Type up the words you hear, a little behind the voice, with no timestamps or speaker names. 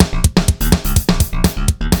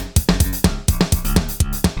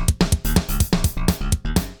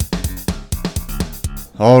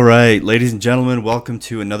All right, ladies and gentlemen, welcome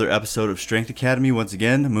to another episode of Strength Academy. Once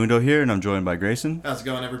again, Mundo here, and I'm joined by Grayson. How's it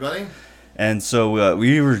going, everybody? And so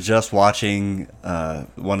we were just watching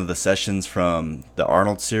one of the sessions from the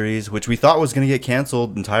Arnold series, which we thought was going to get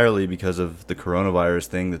canceled entirely because of the coronavirus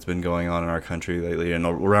thing that's been going on in our country lately and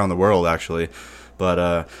around the world, actually.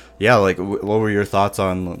 But yeah, like, what were your thoughts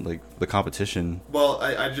on like the competition? Well,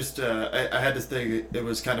 I just I had to think it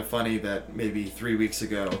was kind of funny that maybe 3 weeks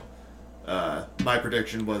ago, my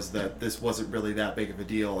prediction was that this wasn't really that big of a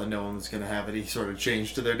deal and no one was going to have any sort of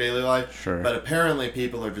change to their daily life. Sure. But apparently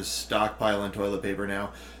people are just stockpiling toilet paper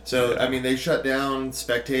now. So, Yeah. I mean, they shut down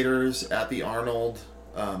spectators at the Arnold.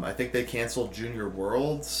 I think they canceled Junior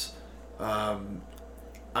Worlds. I'm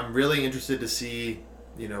really interested to see,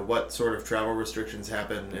 what sort of travel restrictions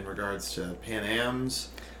happen in regards to Pan Ams.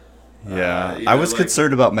 Yeah, I was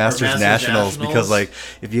concerned about Masters Nationals because, like,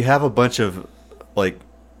 if you have a bunch of, like,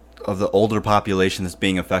 of the older population that's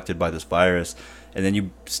being affected by this virus, and then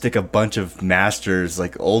you stick a bunch of Masters,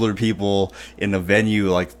 like, older people in a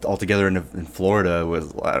venue, like, all together in Florida,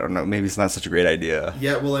 was, I don't know, maybe it's not such a great idea.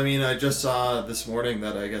 Yeah, well, I mean, I just saw this morning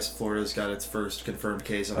that I guess Florida's got its first confirmed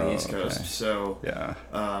case on the East Coast. Okay. So Yeah.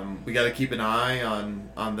 we got to keep an eye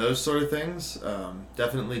on those sort of things.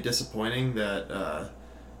 Definitely disappointing that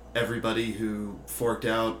everybody who forked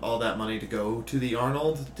out all that money to go to the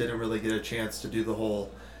Arnold didn't really get a chance to do the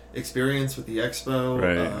whole experience with the expo.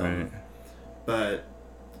 Right. But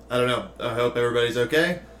I don't know. I hope everybody's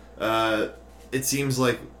okay. It seems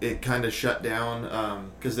like it kind of shut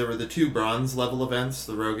down because there were the two bronze level events,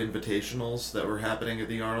 the Rogue Invitationals, that were happening at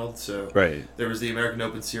the Arnold. So Right. there was the American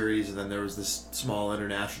Open Series, and then there was this small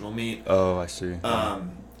international meet. Oh, I see.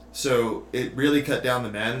 So it really cut down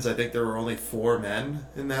the men's. I think there were only 4 men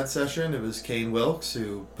in that session. It was Kane Wilkes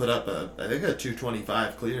who put up I think a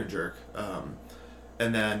 225 clean and jerk,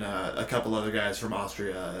 and then a couple other guys from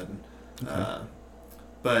Austria. And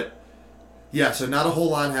but yeah, so not a whole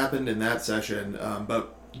lot happened in that session.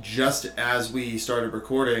 But just as we started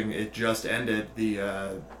recording, it just ended the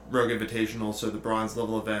Rogue Invitational, so the bronze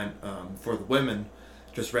level event for the women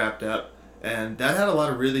just wrapped up, and that had a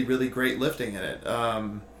lot of really, really great lifting in it.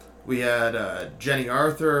 We had Jenny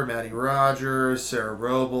Arthur, Maddie Rogers, Sarah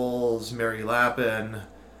Robles, Mary Lappin,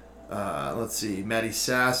 Maddie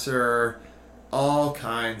Sasser, all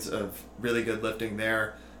kinds of really good lifting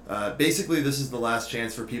there. Basically, this is the last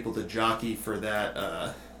chance for people to jockey for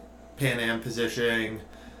that Pan Am positioning.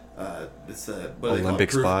 It's the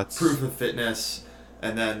Olympic spots. Proof of fitness,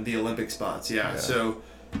 and then the Olympic spots. Yeah. So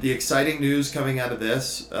the exciting news coming out of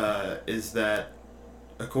this is that,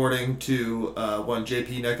 according to one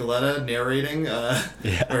JP Nicoletta narrating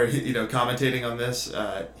or commentating on this,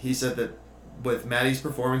 he said that with Maddie's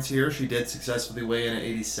performance here, she did successfully weigh in at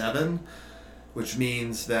 87, which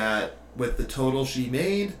means that with the total she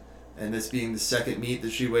made, and this being the second meet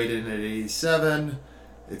that she weighed in at 87,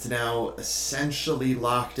 it's now essentially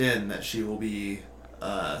locked in that she will be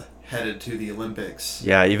headed to the Olympics.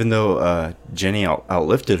 Yeah, even though Jenny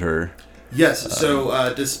outlifted her. Yes,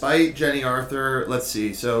 so despite Jenny Arthur, let's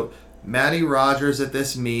see, so Maddie Rogers at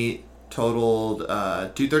this meet totaled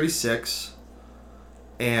 236,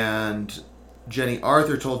 and Jenny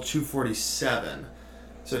Arthur totaled 247.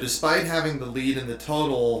 So despite having the lead in the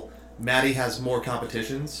total, Maddie has more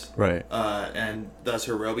competitions. Right. And thus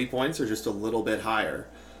her Roby points are just a little bit higher.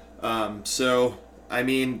 So, I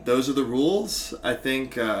mean, those are the rules. I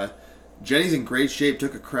think Jenny's in great shape,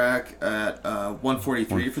 took a crack at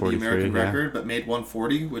 143 for the American record, but made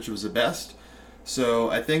 140, which was the best.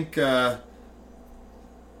 So I think...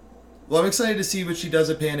 I'm excited to see what she does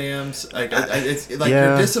at Pan Am's. Like,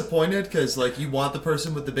 you're disappointed because, like, you want the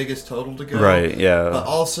person with the biggest total to go. Right, yeah. But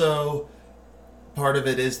also, part of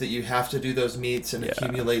it is that you have to do those meets and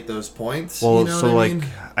accumulate those points. Well, you know so, what I mean?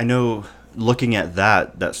 I know, looking at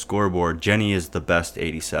that scoreboard, Jenny is the best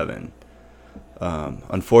 87.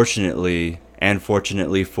 Unfortunately, and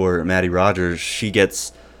fortunately for Maddie Rogers, she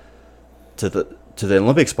gets to the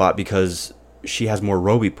Olympic spot because she has more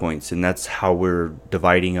Roby points, and that's how we're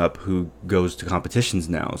dividing up who goes to competitions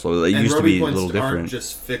now. So it used to be a little different. Aren't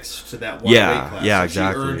just fixed to that one weight class. Yeah, so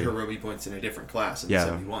exactly. She earned her Roby points in a different class in the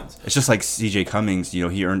 71s. It's just like CJ Cummings.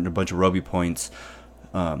 He earned a bunch of Roby points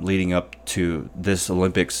leading up to this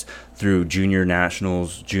Olympics through junior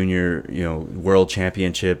nationals, junior world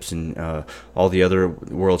championships, and all the other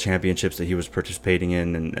world championships that he was participating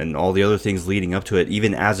in, and all the other things leading up to it.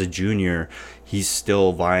 Even as a junior, he's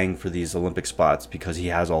still vying for these Olympic spots because he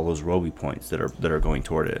has all those Roby points that are going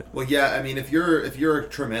toward it. Well, yeah, I mean, if you're a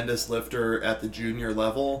tremendous lifter at the junior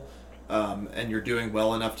level, and you're doing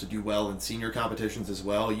well enough to do well in senior competitions as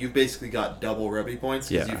well, you've basically got double rugby points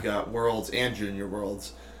because you've got Worlds and Junior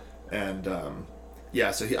Worlds. And,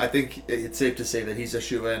 so I think it's safe to say that he's a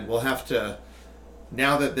shoo-in. We'll have to,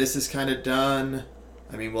 now that this is kind of done,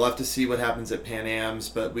 I mean, we'll have to see what happens at Pan Am's,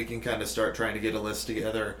 but we can kind of start trying to get a list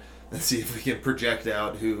together and see if we can project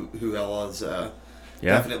out who Ella's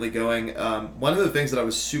definitely going. One of the things that I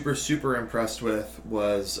was super, super impressed with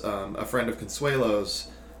was a friend of Consuelo's,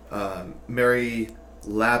 Mary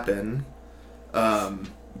Lappin.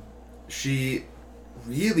 She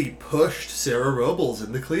really pushed Sarah Robles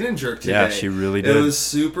in the clean and jerk today. Yeah, she really did. It was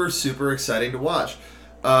super, super exciting to watch.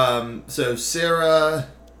 So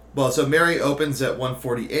Mary opens at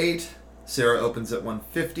 148. Sarah opens at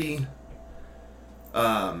 150.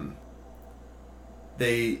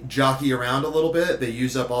 They jockey around a little bit. They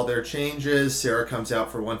use up all their changes. Sarah comes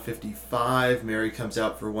out for 155. Mary comes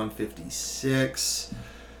out for 156.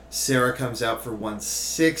 Sarah comes out for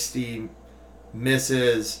 160.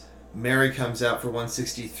 Misses. Mary comes out for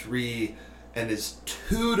 163 and is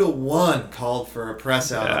 2-1 called for a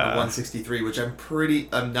press out on the 163, which I'm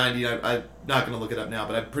not going to look it up now,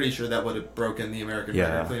 but I'm pretty sure that would have broken the American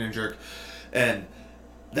record clean and jerk. And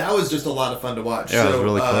that was just a lot of fun to watch. Yeah, it was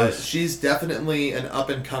really close. She's definitely an up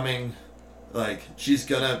and coming, she's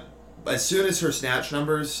gonna, as soon as her snatch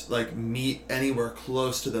numbers meet anywhere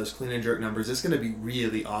close to those clean and jerk numbers, it's gonna be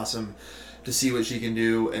really awesome to see what she can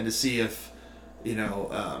do and to see if,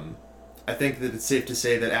 I think that it's safe to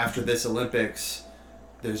say that after this Olympics,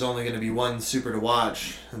 there's only going to be one super to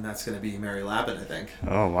watch, and that's going to be Mary Lappin, I think.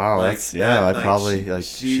 Oh, wow.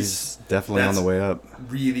 She's definitely on the way up.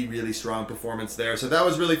 Really, really strong performance there. So that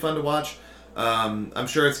was really fun to watch. I'm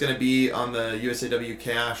sure it's going to be on the USAW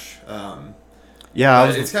Cash.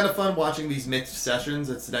 It's kind of fun watching these mixed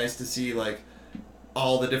sessions. It's nice to see,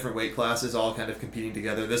 all the different weight classes all kind of competing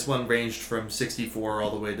together. This one ranged from 64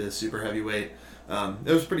 all the way to super heavyweight.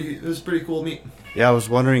 It was pretty cool meet. Yeah, I was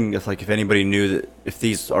wondering if anybody knew that if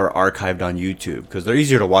these are archived on YouTube, because they're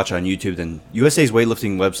easier to watch on YouTube than USA's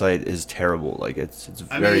weightlifting website is terrible. It's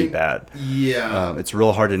very bad. Yeah. It's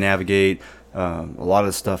real hard to navigate. A lot of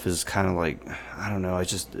the stuff is kind of I don't know.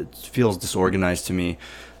 It feels disorganized to me.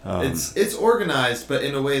 It's organized, but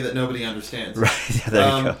in a way that nobody understands. Right. Yeah,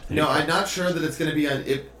 there you go. I'm not sure that it's going to be on.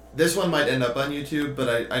 This one might end up on YouTube,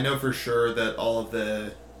 but I know for sure that all of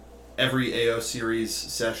every AO series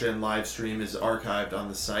session live stream is archived on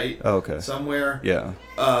the site. Oh, okay. Somewhere. Yeah.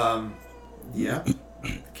 Yeah.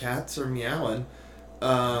 Cats are meowing.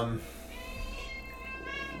 Why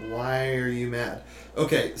are you mad?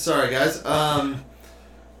 Okay, sorry guys.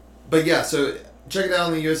 But yeah, so check it out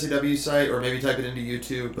on the USAW site, or maybe type it into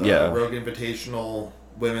YouTube. Rogue Invitational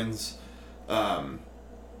Women's. It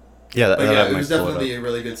was definitely a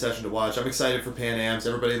really good session to watch. I'm excited for Pan Am's.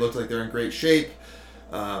 Everybody looked like they're in great shape.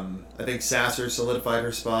 I think Sasser solidified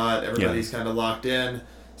her spot. Everybody's kind of locked in.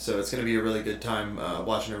 So it's going to be a really good time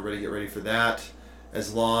watching everybody get ready for that,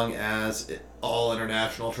 as long as all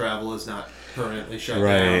international travel is not permanently shut down.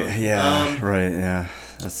 Right, yeah.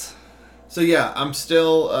 So yeah, I'm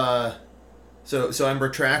still... So I'm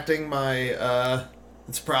retracting my...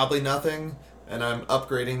 it's probably nothing, and I'm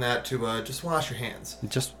upgrading that to just wash your hands.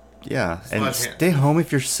 And stay home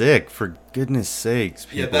if you're sick, for goodness sakes,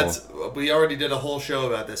 people. Yeah, we already did a whole show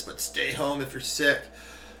about this, but stay home if you're sick.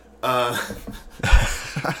 So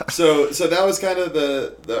that was kind of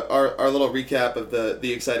our little recap of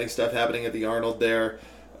the exciting stuff happening at the Arnold there.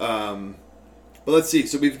 But let's see.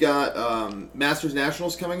 So we've got Masters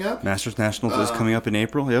Nationals coming up. Masters Nationals is coming up in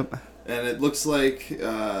April. Yep. And it looks like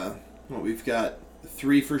we've got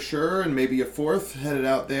 3 for sure, and maybe a 4th headed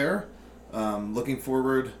out there. Looking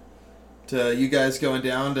forward to you guys going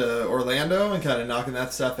down to Orlando and kind of knocking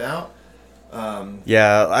that stuff out.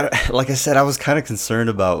 Like I said, I was kind of concerned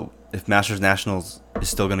about if Masters Nationals is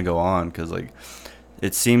still going to go on, because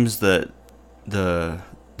it seems that the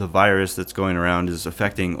virus that's going around is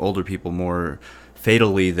affecting older people more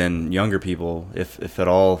fatally than younger people, if at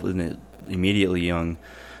all immediately young.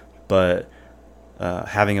 But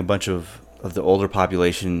having a bunch of the older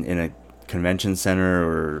population in a convention center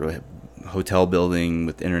or a hotel building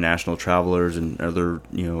with international travelers and other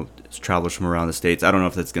travelers from around the states, I don't know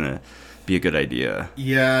if that's going to be a good idea.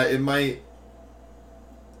 Yeah, it might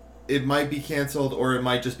be canceled, or it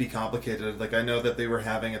might just be complicated. I know that they were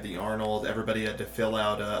having at the Arnold, everybody had to fill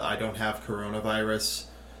out a I don't have coronavirus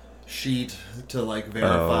sheet to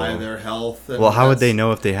verify their health. And how would they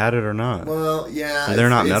know if they had it or not? Well, yeah, they're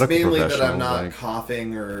not medical professionals. It's mainly that I'm not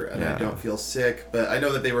coughing and I don't feel sick, but I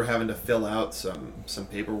know that they were having to fill out some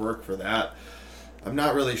paperwork for that. I'm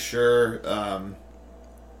not really sure.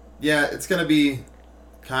 It's gonna be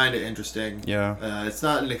kind of interesting. Yeah. It's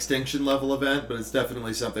not an extinction level event, but it's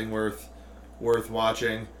definitely something worth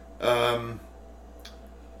watching. But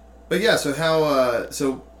yeah,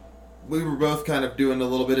 so we were both kind of doing a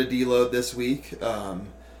little bit of deload this week.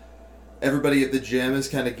 Everybody at the gym is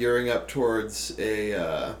kind of gearing up towards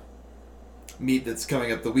a meet that's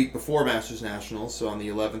coming up the week before Masters Nationals, so on the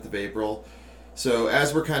 11th of April. So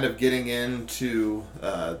as we're kind of getting into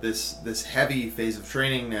this heavy phase of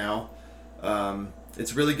training now,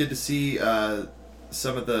 it's really good to see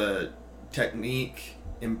some of the technique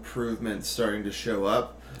improvements starting to show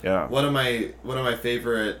up. Yeah. One of my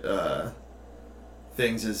favorite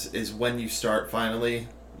things is when you start finally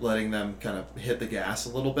letting them kind of hit the gas a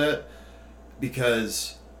little bit,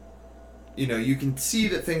 because you can see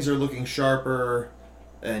that things are looking sharper,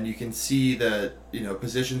 and you can see that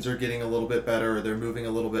positions are getting a little bit better, or they're moving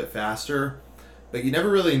a little bit faster, but you never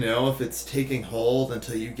really know if it's taking hold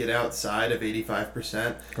until you get outside of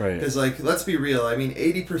 85%. Right. Because let's be real,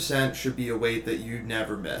 80% should be a weight that you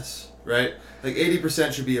never miss, right?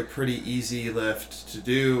 80% should be a pretty easy lift to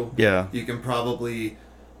do. Yeah. You can probably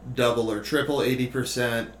double or triple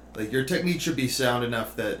 80%. Your technique should be sound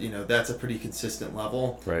enough that that's a pretty consistent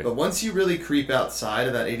level. Right. But once you really creep outside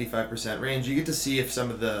of that 85% range, you get to see if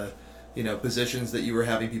some of the positions that you were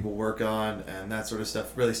having people work on and that sort of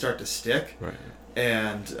stuff really start to stick. Right.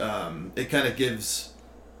 And it kind of gives,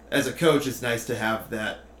 as a coach, it's nice to have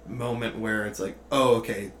that moment where it's like, oh,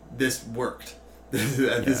 okay, this worked. This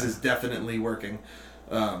is definitely working.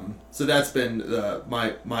 So that's been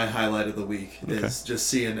my highlight of the week, is just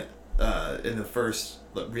seeing in the first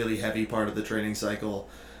really heavy part of the training cycle,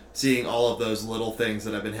 seeing all of those little things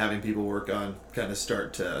that I've been having people work on kind of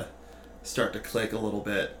start to click a little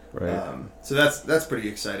bit. Right. So that's pretty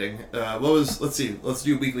exciting. Let's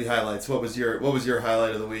do weekly highlights. What was your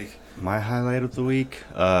highlight of the week? My highlight of the week,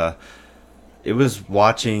 it was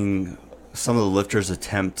watching some of the lifters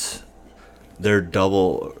attempt their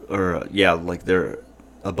double, or their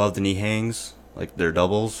above the knee hangs, their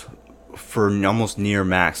doubles, for almost near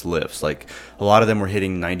max lifts. A lot of them were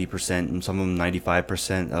hitting 90% and some of them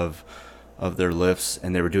 95% of their lifts,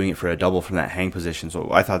 and they were doing it for a double from that hang position. So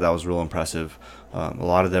I thought that was real impressive. A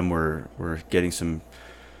lot of them were getting some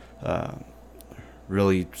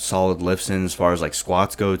really solid lifts in as far as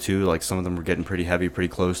squats go too. Some of them were getting pretty heavy, pretty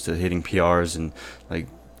close to hitting PRs, and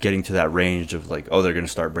getting to that range of they're going to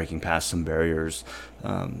start breaking past some barriers.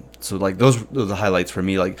 So those are the highlights for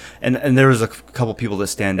me. And there was a couple people that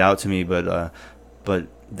stand out to me, but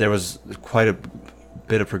there was quite a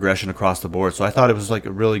bit of progression across the board. So I thought it was a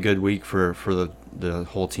really good week for the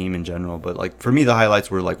whole team in general. But for me, the highlights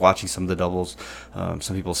were watching some of the doubles.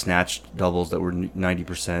 Some people snatched doubles that were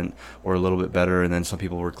 90% or a little bit better, and then some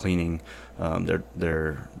people were cleaning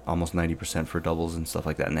their almost 90% for doubles and stuff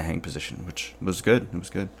like that in the hang position, which was good. It was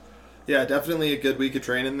good. Yeah, definitely a good week of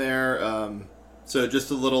training there. So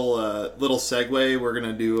just a little segue. We're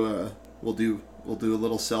gonna do we'll do a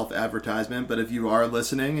little self-advertisement. But if you are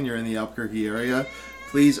listening and you're in the Albuquerque area,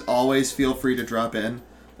 please always feel free to drop in.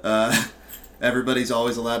 Everybody's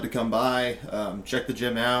always allowed to come by, check the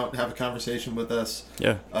gym out, have a conversation with us.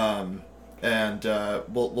 Yeah. And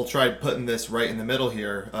we'll try putting this right in the middle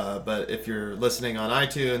here. But if you're listening on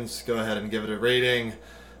iTunes, go ahead and give it a rating.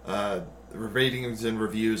 Ratings and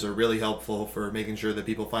reviews are really helpful for making sure that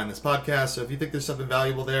people find this podcast. So if you think there's something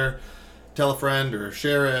valuable there, tell a friend or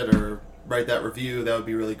share it or write that review. That would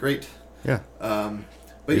be really great. Yeah. But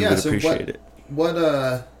we yeah, would so appreciate it.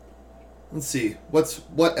 Let's see.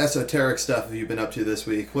 What esoteric stuff have you been up to this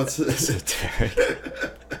week? What's esoteric?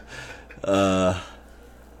 I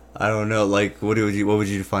don't know. What would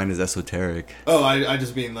you define as esoteric? Oh, I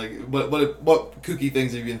just mean what kooky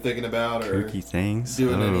things have you been thinking about, or kooky things?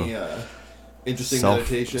 Doing any interesting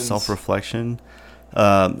meditations? Self-reflection.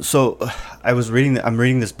 So I'm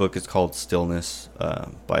reading this book. It's called Stillness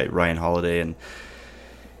by Ryan Holiday, and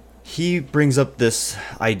he brings up this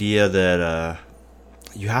idea that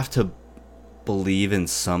you have to believe in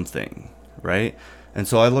something, right? And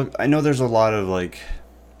so I know there's a lot of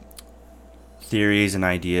theories and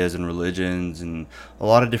ideas and religions and a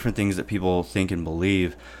lot of different things that people think and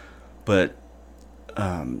believe, but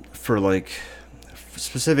for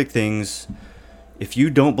specific things, if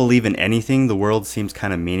you don't believe in anything, the world seems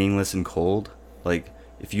kind of meaningless and cold.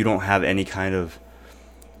 If you don't have any kind of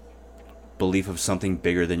belief of something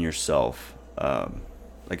bigger than yourself, a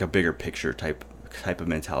bigger picture type of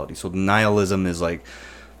mentality. So nihilism is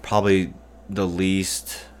probably the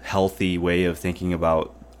least healthy way of thinking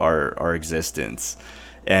about our existence.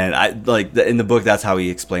 And I in the book, that's how he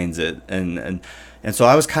explains it. And so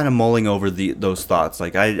I was kind of mulling over those thoughts.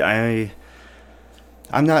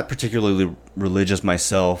 I'm not particularly religious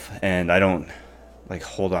myself, and I don't like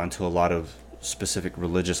hold on to a lot of specific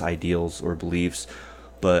religious ideals or beliefs,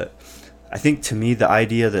 but I think to me the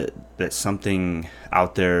idea that something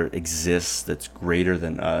out there exists that's greater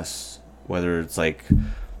than us, whether it's like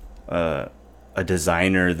a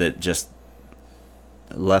designer that just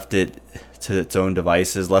left it to its own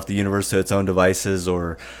devices, left the universe to its own devices,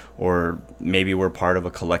 or maybe we're part of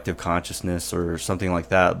a collective consciousness or something like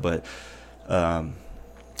that. But I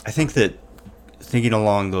think that thinking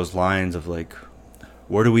along those lines of like,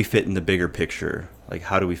 where do we fit in the bigger picture? Like,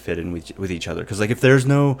 how do we fit in with each other? Because like, if there's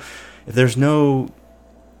no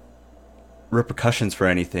repercussions for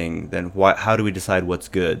anything, then how do we decide what's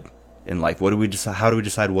good in life? How do we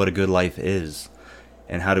decide what a good life is?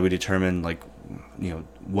 And how do we determine like,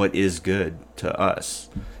 what is good to us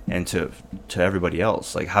and to everybody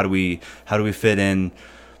else? Like, how do we fit in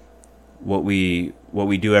what we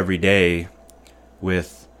do every day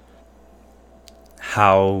with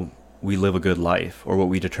how we live a good life, or what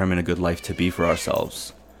we determine a good life to be for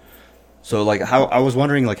ourselves? So like, how I was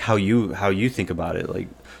wondering like how you think about it. Like,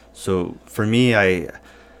 so for me, I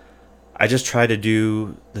just try to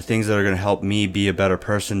do the things that are going to help me be a better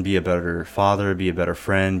person, be a better father, be a better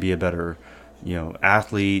friend, be a better,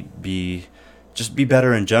 athlete, be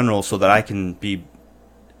better in general, so that I can be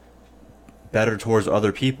better towards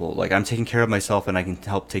other people. Like, I'm taking care of myself and I can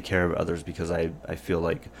help take care of others because I feel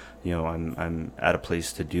like, I'm at a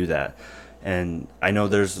place to do that. And I know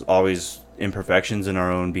there's always imperfections in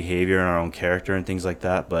our own behavior and our own character and things like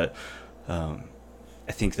that, but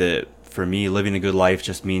I think that for me, living a good life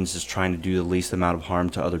just means just trying to do the least amount of harm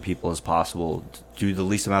to other people as possible, do the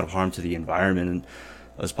least amount of harm to the environment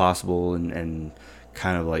as possible, and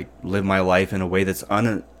kind of like live my life in a way that's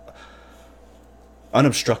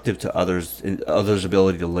unobstructive to others'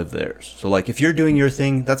 ability to live theirs. So like, if you're doing your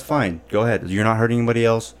thing, that's fine. Go ahead. You're not hurting anybody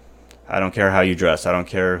else. I don't care how you dress. I don't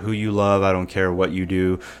care who you love. I don't care what you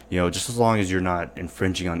do. Just as long as you're not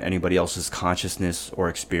infringing on anybody else's consciousness or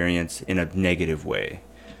experience in a negative way.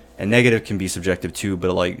 And negative can be subjective too,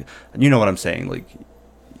 but like, you know what I'm saying? Like,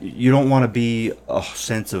 you don't want to be a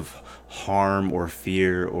sense of harm or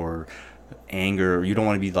fear or anger. You don't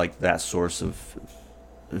want to be like that source of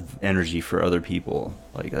energy for other people.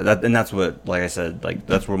 Like that, and that's what, like I said, like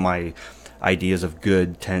that's where my ideas of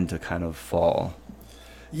good tend to kind of fall.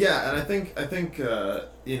 Yeah, and I think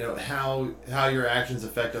how your actions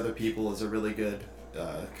affect other people is a really good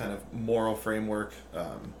kind of moral framework.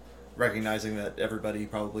 Recognizing that everybody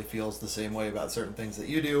probably feels the same way about certain things that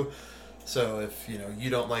you do. So if you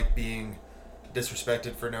don't like being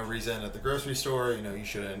disrespected for no reason at the grocery store, you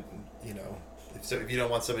shouldn't. If you don't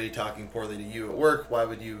want somebody talking poorly to you at work, why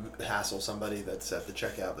would you hassle somebody that's at the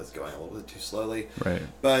checkout that's going a little bit too slowly? Right.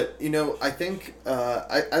 But I think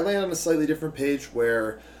I land on a slightly different page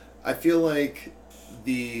where I feel like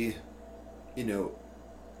the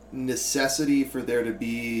necessity for there to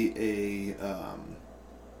be a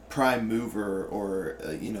prime mover, or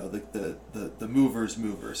the mover's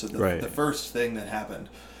mover, so the first thing that happened,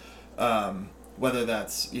 whether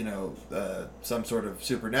that's some sort of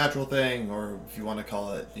supernatural thing, or if you want to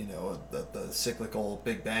call it the cyclical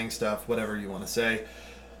Big Bang stuff, whatever you want to say.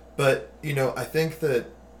 But I think that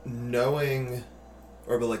knowing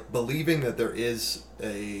or believing that there is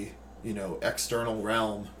a external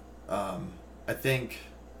realm, I think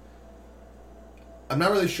I'm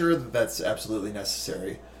not really sure that that's absolutely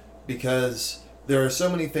necessary, because there are so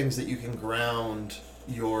many things that you can ground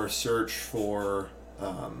your search for,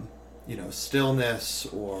 stillness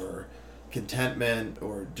or contentment,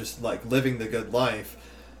 or just like living the good life,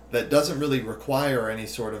 that doesn't really require any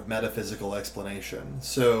sort of metaphysical explanation.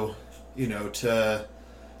 So, to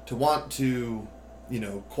want to,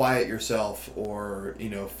 quiet yourself, or,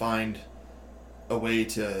 find a way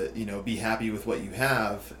to be happy with what you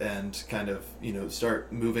have, and kind of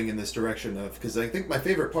start moving in this direction of, because I think my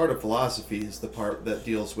favorite part of philosophy is the part that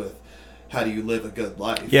deals with how do you live a good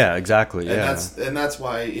life. Yeah, exactly. And that's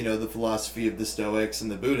why the philosophy of the Stoics and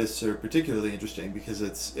the Buddhists are particularly interesting, because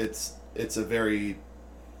it's a very,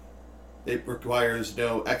 it requires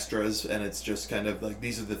no extras, and it's just kind of like,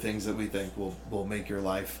 these are the things that we think will make your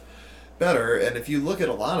life better. And if you look at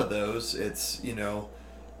a lot of those, it's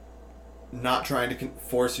not trying to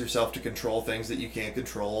force yourself to control things that you can't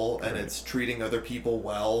control, and it's treating other people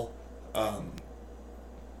well,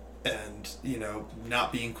 and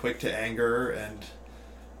not being quick to anger, and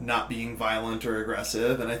not being violent or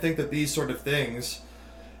aggressive. And I think that these sort of things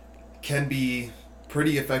can be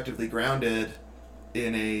pretty effectively grounded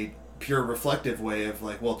in a pure reflective way of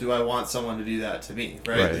like, well, do I want someone to do that to me,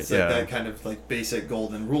 right? It's like that kind of like basic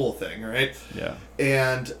golden rule thing, right? Yeah.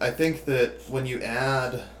 And I think that when you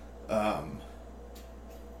add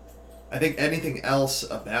I think anything else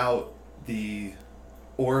about the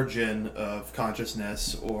origin of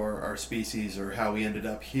consciousness or our species or how we ended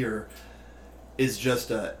up here is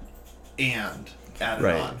just a and added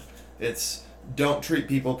Right. on. It's don't treat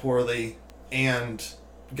people poorly and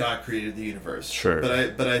God created the universe. Sure.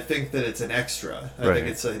 But I think that it's an extra. I Right.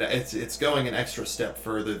 think it's going an extra step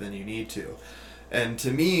further than you need to. And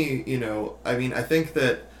to me, I mean, I think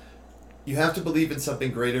that you have to believe in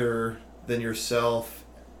something greater than yourself.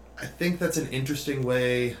 I think that's an interesting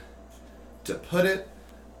way to put it.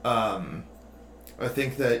 I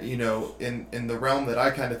think that, in the realm that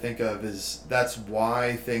I kind of think of is that's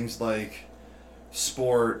why things like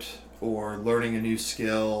sport or learning a new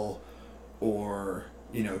skill or,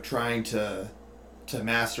 trying to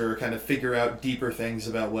master or kind of figure out deeper things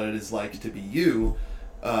about what it is like to be you.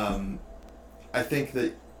 I think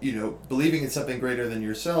that, believing in something greater than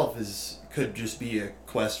yourself could just be a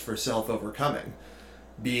quest for self-overcoming,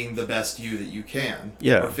 being the best you that you can,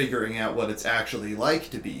 Yeah. or figuring out what it's actually like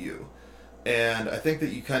to be you. And I think that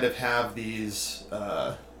you kind of have these,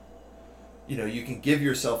 you can give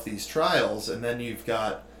yourself these trials, and then you've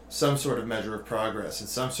got some sort of measure of progress and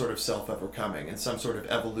some sort of self-overcoming and some sort of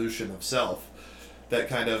evolution of self that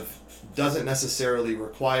kind of doesn't necessarily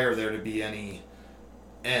require there to be any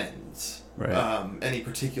ends, Right. any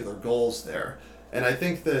particular goals there. And I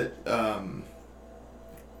think that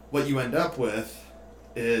what you end up with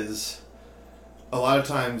is a lot of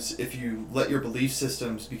times if you let your belief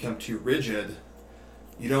systems become too rigid,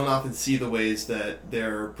 you don't often see the ways that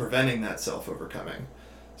they're preventing that self-overcoming.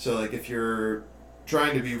 So like if you're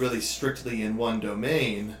trying to be really strictly in one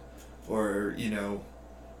domain, or,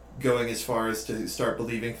 going as far as to start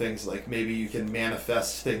believing things like maybe you can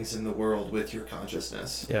manifest things in the world with your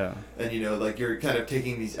consciousness. Yeah. And, like you're kind of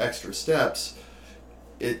taking these extra steps.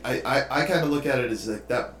 I kind of look at it as like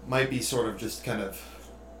that might be sort of just kind of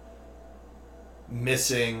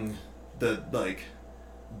missing the like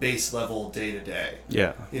base level day to day.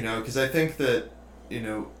 Yeah. Because I think that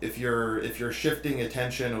if you're shifting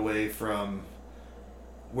attention away from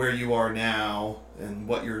where you are now and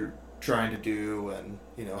what you're trying to do, and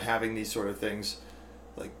having these sort of things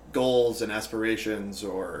like goals and aspirations,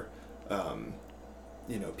 or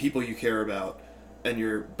people you care about, and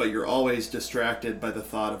you're always distracted by the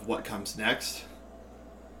thought of what comes next,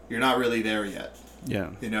 you're not really there yet. Yeah.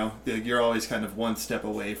 You're always kind of one step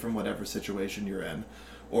away from whatever situation you're in,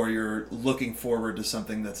 or you're looking forward to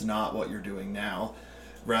something that's not what you're doing now,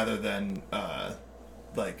 rather than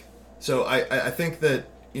so I think that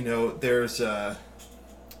there's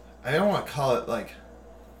I don't want to call it like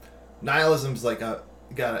nihilism's like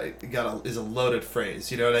is a loaded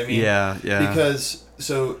phrase, you know what I mean? Yeah. Yeah. Because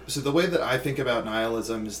so the way that I think about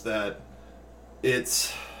nihilism is that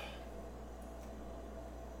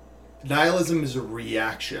nihilism is a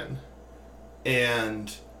reaction,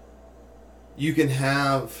 and you can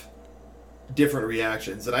have different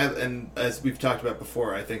reactions, and as we've talked about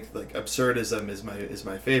before, I think like absurdism is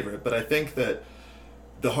my favorite, but I think that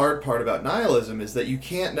the hard part about nihilism is that you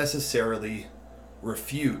can't necessarily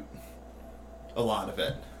refute a lot of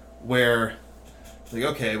it, where it's like,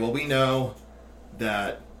 okay, well, we know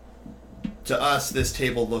that to us this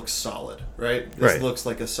table looks solid, right? This Right. looks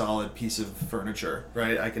like a solid piece of furniture,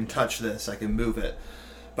 right? I can touch this, I can move it.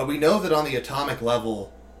 But we know that on the atomic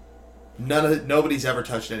level, nobody's ever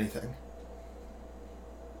touched anything.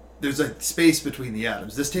 There's a space between the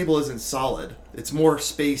atoms. This table isn't solid. It's more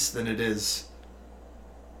space than it is.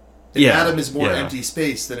 An atom is more empty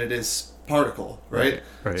space than it is particle, right?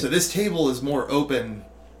 Right. So this table is more open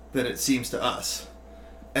than it seems to us.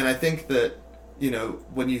 And I think that,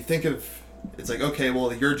 when you think of, it's like, okay,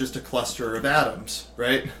 well, you're just a cluster of atoms,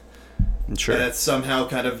 right? Sure. And that's somehow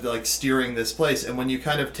kind of like steering this place. And when you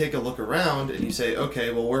kind of take a look around and you say,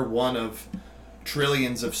 okay, well, we're one of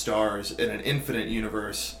trillions of stars in an infinite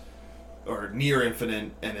universe, or near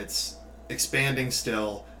infinite, and it's expanding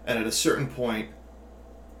still, and at a certain point,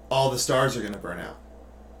 all the stars are going to burn out.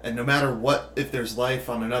 And no matter what, if there's life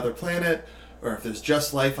on another planet, or if there's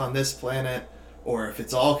just life on this planet, or if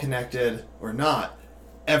it's all connected or not,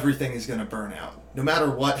 everything is going to burn out. No matter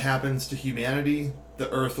what happens to humanity, the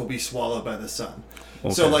Earth will be swallowed by the sun.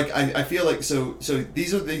 Okay. So like I feel like so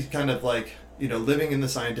these are the kind of like living in the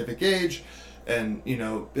scientific age, and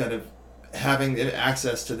kind of having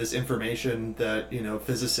access to this information that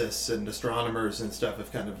physicists and astronomers and stuff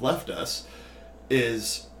have kind of left us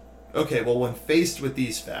is, okay, well, when faced with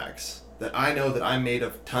these facts, that I know that I'm made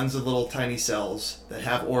of tons of little tiny cells that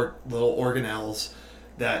have little organelles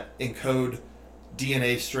that encode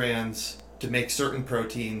DNA strands to make certain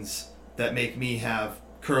proteins that make me have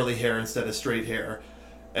curly hair instead of straight hair,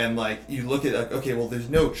 And like you look at like, okay, well, there's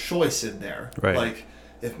no choice in there. Right. Like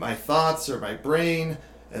if my thoughts are my brain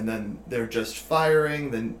and then they're just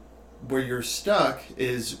firing, then where you're stuck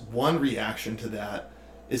is one reaction to that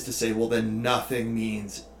is to say, well, then nothing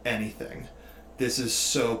means anything. This is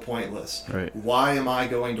so pointless. Right. Why am I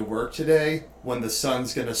going to work today when the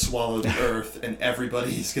sun's going to swallow the earth and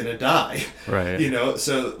everybody's going to die? Right. You know,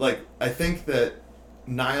 so like I think that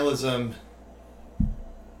nihilism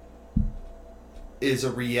is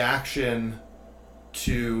a reaction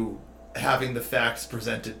to having the facts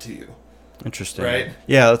presented to you. Interesting. Right?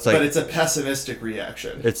 Yeah, it's like, but it's a pessimistic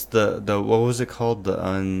reaction. it's the what was it called,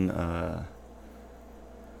 the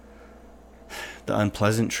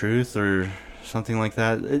unpleasant truth or something like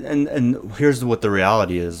that. And here's what the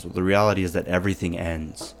reality is. The reality is that everything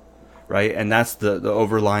ends, right? And that's the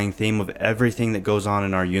overlying theme of everything that goes on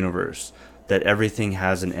in our universe, that everything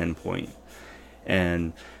has an endpoint.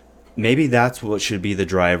 And maybe that's what should be the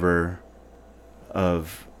driver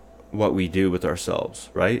of what we do with ourselves,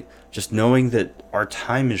 right? Just knowing that our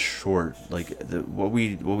time is short, like what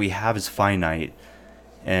we have is finite,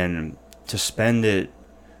 and to spend it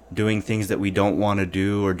doing things that we don't want to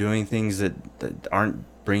do, or doing things that aren't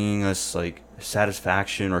bringing us like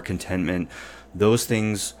satisfaction or contentment, those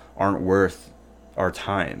things aren't worth our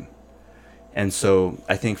time. And so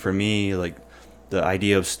I think for me, like the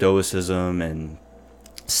idea of stoicism and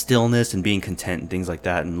stillness and being content and things like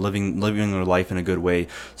that, and living our life in a good way,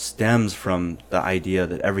 stems from the idea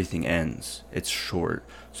that everything ends. It's short.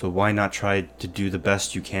 So why not try to do the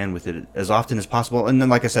best you can with it as often as possible? And then,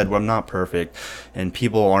 like I said, I'm not perfect, and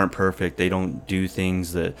people aren't perfect. They don't do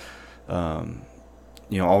things that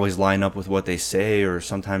always line up with what they say, or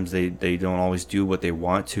sometimes they don't always do what they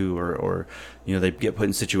want to, or they get put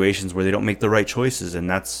in situations where they don't make the right choices, and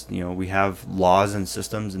that's, we have laws and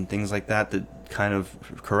systems and things like that kind of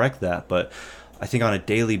correct that. But I think on a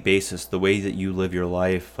daily basis, the way that you live your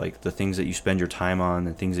life, like the things that you spend your time on,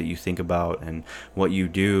 the things that you think about and what you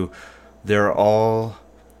do, they're all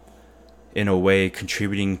in a way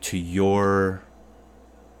contributing to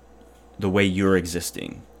the way you're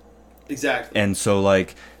existing. Exactly. And so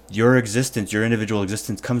like your existence, your individual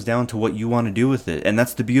existence, comes down to what you want to do with it. And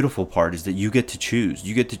that's the beautiful part, is that you get to choose.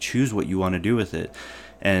 You get to choose what you want to do with it.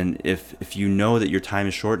 And if you know that your time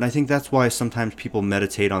is short, and I think that's why sometimes people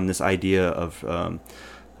meditate on this idea of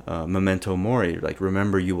memento mori, like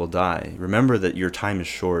remember you will die. Remember that your time is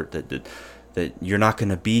short, that you're not going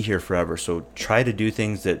to be here forever. So try to do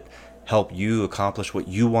things that help you accomplish what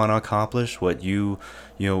you want to accomplish, what you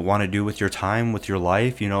want to do with your time, with your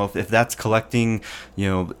life. If that's collecting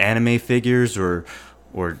anime figures or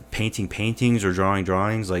painting paintings or drawing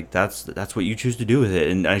drawings, like that's what you choose to do with it.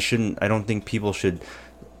 And I don't think people should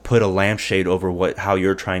put a lampshade over how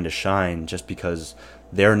you're trying to shine just because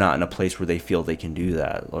they're not in a place where they feel they can do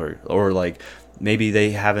that, or like maybe they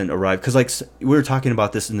haven't arrived. Because like we were talking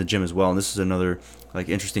about this in the gym as well, and this is another like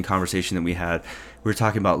interesting conversation that we had. We were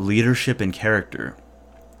talking about leadership and character,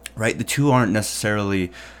 right? The two aren't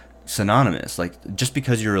necessarily synonymous. Like just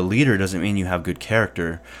because you're a leader doesn't mean you have good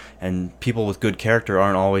character, and people with good character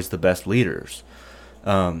aren't always the best leaders.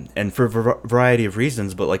 And for a variety of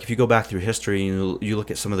reasons, but like if you go back through history, you look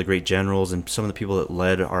at some of the great generals and some of the people that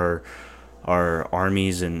led our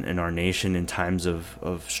armies and our nation in times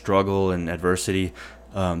of struggle and adversity,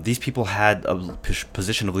 these people had a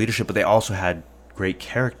position of leadership, but they also had great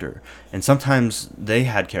character. And sometimes they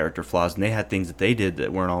had character flaws, and they had things that they did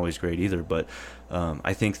that weren't always great either. But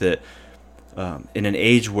I think that in an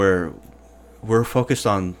age where we're focused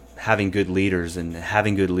on having good leaders and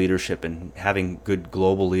having good leadership and having good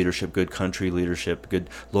global leadership, good country leadership, good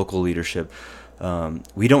local leadership,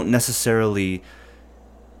 we don't necessarily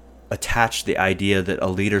attach the idea that a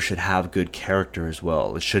leader should have good character as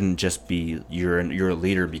well. It shouldn't just be you're a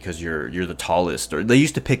leader because you're the tallest. Or they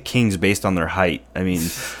used to pick kings based on their height. I mean,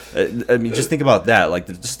 just think about that. Like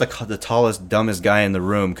just the tallest, dumbest guy in the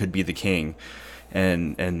room could be the king,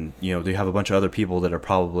 and they have a bunch of other people that are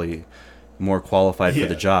probably more qualified for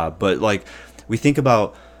the job. But like we think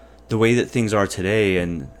about the way that things are today,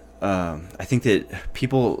 and I think that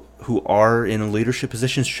people who are in leadership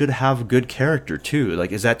positions should have good character too.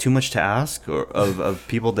 Like, is that too much to ask, or of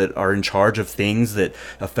people that are in charge of things that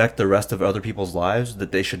affect the rest of other people's lives,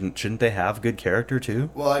 that they shouldn't they have good character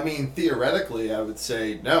too? Well, I mean, theoretically, I would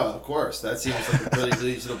say no. Of course, that seems like a pretty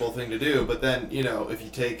reasonable thing to do. But then, if you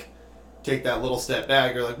take that little step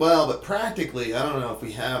back, you're like, well, but practically, I don't know if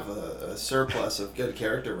we have a surplus of good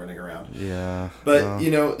character running around. Yeah. But,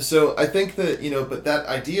 so I think that, but that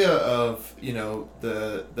idea of,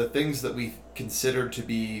 the things that we consider to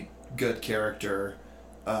be good character,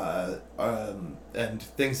 and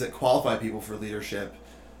things that qualify people for leadership,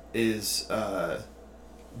 is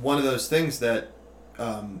one of those things that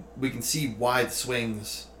we can see wide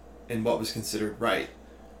swings in what was considered right.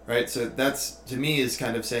 Right, so that's, to me, is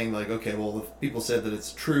kind of saying like, okay, well, if people said that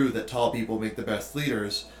it's true that tall people make the best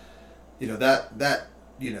leaders, that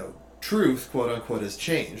truth, quote unquote, has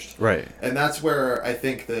changed. Right. And that's where I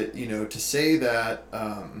think that, to say that,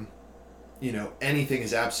 anything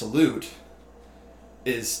is absolute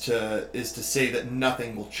is to say that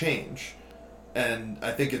nothing will change. And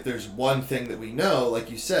I think if there's one thing that we know, like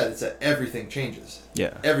you said, it's that everything changes.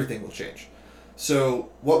 Yeah. Everything will change. So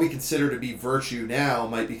what we consider to be virtue now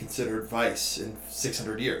might be considered vice in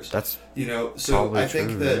 600 years. That's so I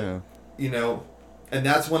think true, that, yeah. And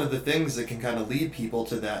that's one of the things that can kind of lead people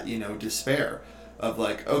to that, despair of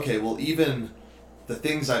like, okay, well, even the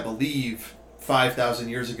things I believe 5,000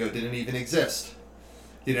 years ago didn't even exist.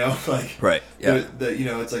 Like, right. Yeah.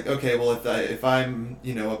 It's like, okay, well, if I'm,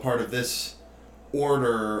 a part of this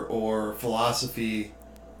order or philosophy,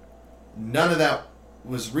 none of that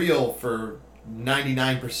was real for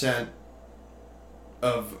 99%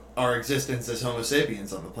 of our existence as Homo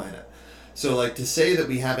sapiens on the planet. So, like, to say that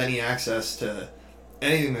we have any access to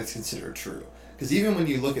anything that's considered true, because even when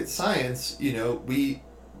you look at science,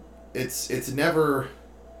 it's never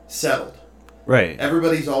settled. Right.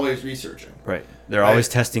 Everybody's always researching. Right. They're always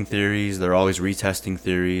testing theories. They're always retesting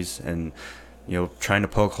theories, and trying to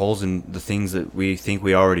poke holes in the things that we think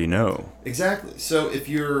we already know. Exactly. So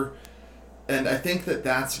and I think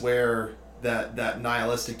that's where that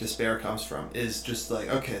nihilistic despair comes from, is just like,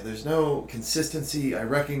 okay, there's no consistency. I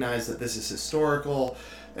recognize that this is historical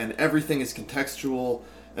and everything is contextual,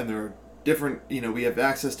 and there are different, we have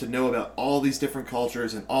access to know about all these different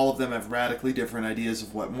cultures, and all of them have radically different ideas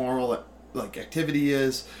of what moral activity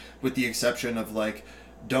is, with the exception of like,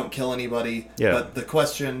 don't kill anybody. Yeah. But the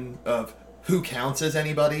question of who counts as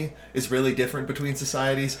anybody is really different between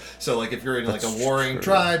societies. So like if you're in like a warring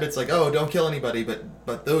tribe, it's like, oh, don't kill anybody,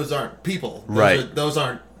 but those aren't people. Those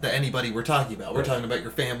aren't the anybody we're talking about. We're talking about your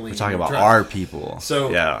family. We're talking about tribe. our people. So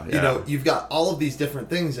you've got all of these different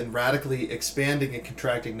things, and radically expanding and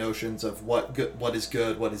contracting notions of what is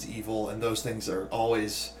good, what is evil, and those things are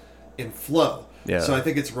always in flow. Yeah. So I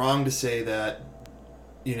think it's wrong to say that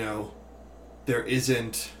there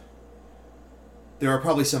isn't. There are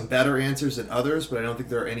probably some better answers than others, but I don't think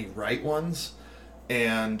there are any right ones.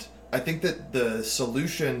 And I think that the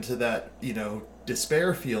solution to that,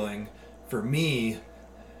 despair feeling, for me,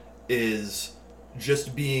 is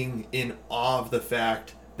just being in awe of the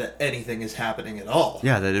fact that anything is happening at all.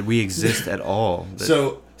 Yeah, that we exist at all.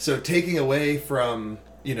 So taking away from,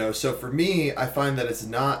 so for me, I find that it's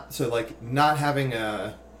not, so like not having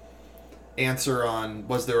a answer on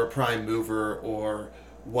was there a prime mover, or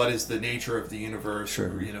what is the nature of the universe, sure.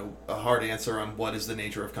 or a hard answer on what is the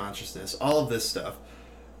nature of consciousness, all of this stuff.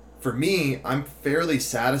 For me, I'm fairly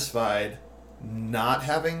satisfied not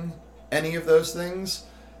having any of those things,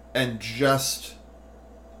 and just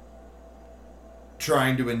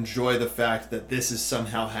trying to enjoy the fact that this is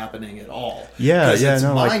somehow happening at all. Yeah, because it's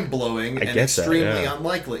mind-blowing and extremely that,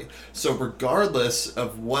 unlikely. So regardless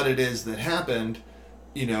of what it is that happened,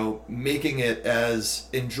 making it as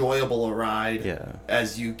enjoyable a ride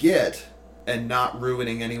as you get, and not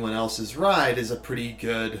ruining anyone else's ride, is a pretty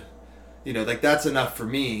good, that's enough for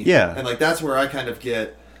me. Yeah. And that's where I kind of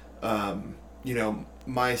get,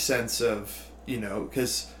 my sense of,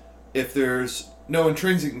 because if there's no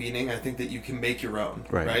intrinsic meaning, I think that you can make your own,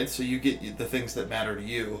 right? So you get the things that matter to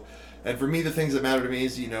you. And for me, the things that matter to me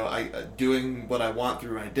is, I doing what I want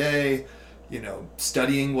through my day,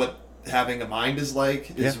 studying what having a mind is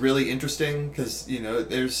like is really interesting, because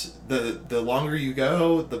there's the longer you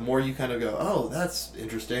go, the more you kind of go, oh, that's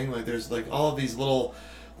interesting. Like there's like all of these little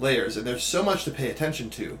layers, and there's so much to pay attention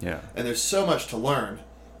to, and there's so much to learn.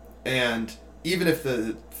 And even if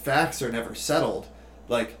the facts are never settled,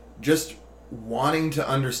 like just wanting to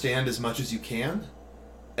understand as much as you can,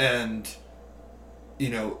 and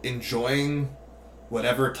enjoying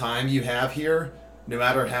whatever time you have here, no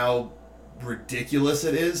matter how ridiculous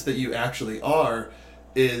it is that you actually are,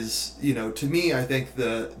 is to me, I think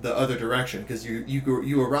the other direction, because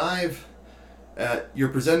you arrive at, you're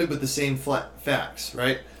presented with the same facts,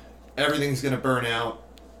 right? Everything's going to burn out,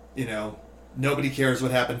 nobody cares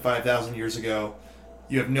what happened 5,000 years ago,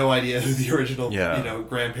 you have no idea who the original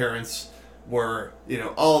grandparents were,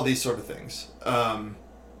 all of these sort of things,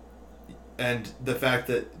 and the fact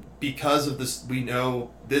that because of this we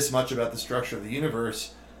know this much about the structure of the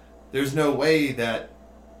universe, there's no way that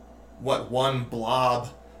what one blob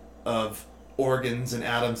of organs and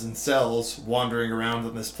atoms and cells wandering around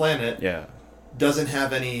on this planet doesn't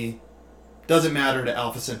matter to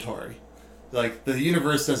Alpha Centauri. Like, the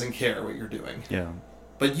universe doesn't care what you're doing. Yeah.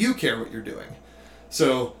 But you care what you're doing.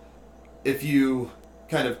 So if you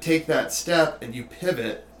kind of take that step and you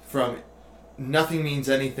pivot from nothing means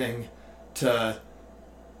anything to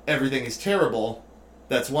everything is terrible,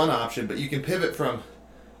 that's one option. But you can pivot from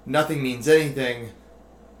nothing means anything,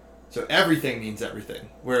 so everything means everything.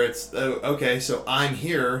 Where it's, okay, so I'm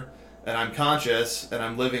here and I'm conscious and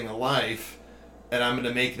I'm living a life, and I'm going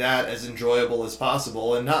to make that as enjoyable as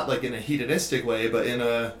possible, and not like in a hedonistic way, but in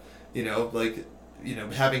a,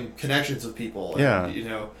 having connections with people. Yeah.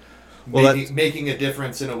 And, Well, making a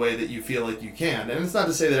difference in a way that you feel like you can. And it's not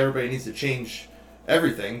to say that everybody needs to change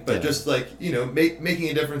everything, but just like, making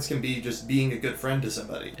a difference can be just being a good friend to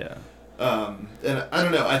somebody. Yeah. And I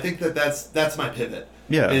don't know. I think that's my pivot.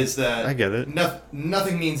 Yeah. Is that I get it.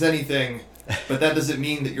 Nothing means anything, but that doesn't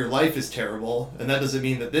mean that your life is terrible, and that doesn't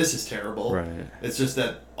mean that this is terrible. Right. It's just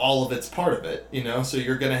that all of it's part of it, So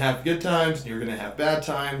you're going to have good times, and you're going to have bad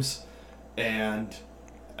times, and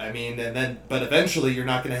but eventually you're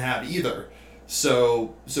not going to have either.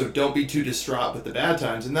 So don't be too distraught with the bad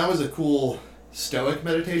times. And that was a cool Stoic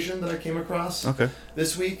meditation that I came across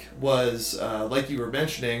this week. Was like you were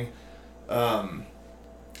mentioning,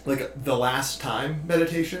 like the last time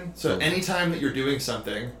meditation. So anytime that you're doing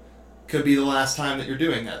something could be the last time that you're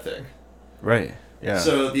doing that thing. Right. Yeah.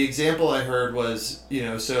 So the example I heard was,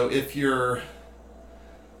 so if you're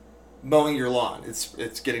mowing your lawn,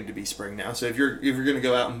 it's getting to be spring now. So if you're going to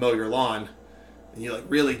go out and mow your lawn, and you like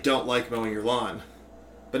really don't like mowing your lawn,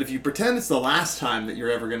 but if you pretend it's the last time that you're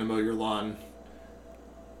ever going to mow your lawn,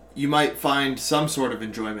 you might find some sort of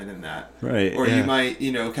enjoyment in that. Right. Or you might,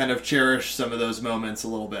 kind of cherish some of those moments a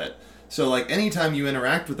little bit. So like anytime you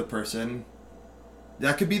interact with a person,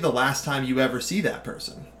 that could be the last time you ever see that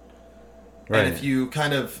person. Right. And if you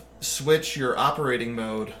kind of switch your operating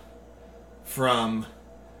mode from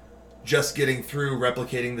just getting through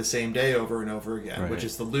replicating the same day over and over again, which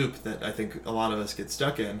is the loop that I think a lot of us get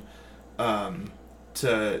stuck in,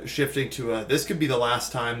 to shifting to this could be the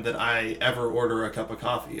last time that I ever order a cup of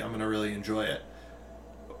coffee. I'm going to really enjoy it.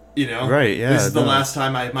 Right, yeah. This is the last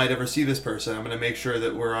time I might ever see this person. I'm going to make sure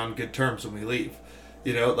that we're on good terms when we leave.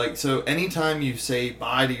 So anytime you say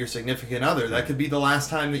bye to your significant other, that could be the last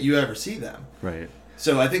time that you ever see them. Right.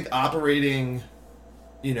 So I think operating,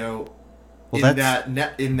 in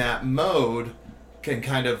that mode can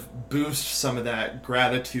kind of boost some of that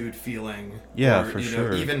gratitude feeling. Yeah, for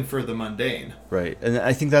sure. Even for the mundane. Right. And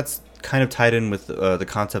I think that's kind of tied in with the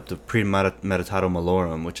concept of premeditado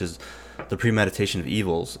malorum, which is the premeditation of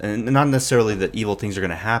evils. And not necessarily that evil things are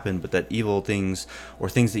going to happen, but that evil things or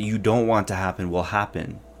things that you don't want to happen will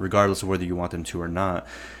happen, regardless of whether you want them to or not.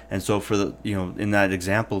 And so for the, in that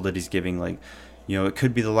example that he's giving, like, it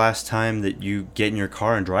could be the last time that you get in your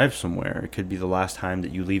car and drive somewhere. It could be the last time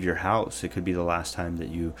that you leave your house. It could be the last time that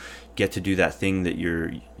you get to do that thing that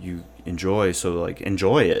you enjoy. So like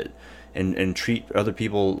enjoy it and treat other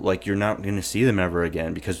people like you're not going to see them ever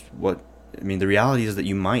again, because the reality is that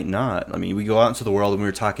you might not. We go out into the world, and we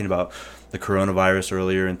were talking about the coronavirus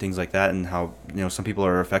earlier and things like that, and how, some people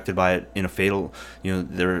are affected by it in a fatal,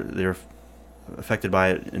 they're affected by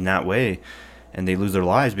it in that way, and they lose their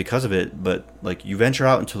lives because of it. But like, you venture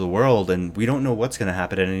out into the world, and we don't know what's going to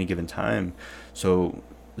happen at any given time. So,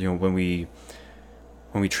 when we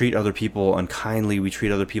treat other people unkindly, we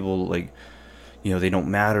treat other people like, they don't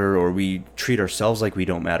matter, or we treat ourselves like we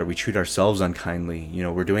don't matter. We treat ourselves unkindly.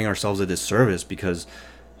 We're doing ourselves a disservice, because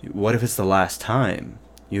what if it's the last time?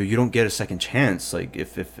 You don't get a second chance, like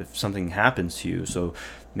if something happens to you. So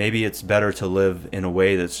maybe it's better to live in a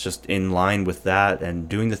way that's just in line with that, and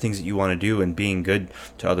doing the things that you want to do, and being good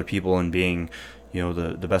to other people, and being,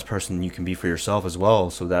 the best person you can be for yourself as well.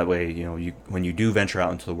 So that way, when you do venture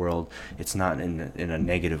out into the world, it's not in a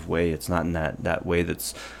negative way. It's not in that way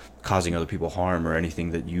that's causing other people harm, or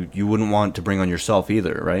anything that you wouldn't want to bring on yourself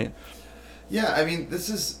either, right? Yeah, this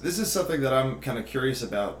is something that I'm kind of curious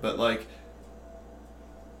about, but like,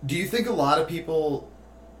 do you think a lot of people,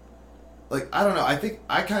 like, I don't know,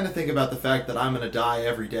 I kind of think about the fact that I'm going to die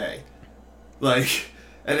every day. Like,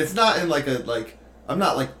 and it's not in like I'm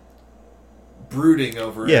not like brooding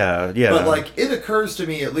over it. Yeah. But like, it occurs to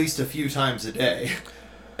me at least a few times a day.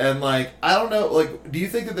 And like, I don't know, like, do you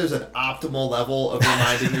think that there's an optimal level of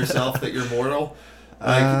reminding yourself that you're mortal?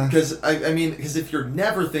 Because because if you're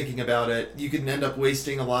never thinking about it, you can end up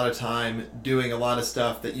wasting a lot of time doing a lot of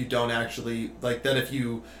stuff that you don't actually like. Then if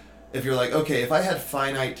you're like, okay, if I had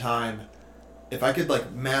finite time, if I could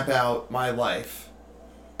like map out my life,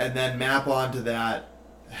 and then map onto that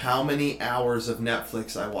how many hours of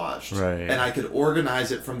Netflix I watched, right, and I could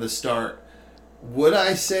organize it from the start, would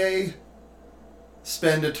I say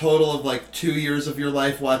spend a total of like 2 years of your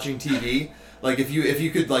life watching TV? Like if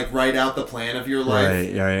you could like write out the plan of your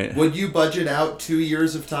life, right. would you budget out 2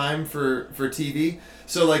 years of time for TV?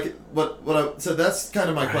 So like so that's kind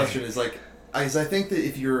of my question is like, I think that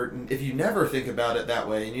if you never think about it that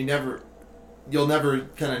way, and you'll never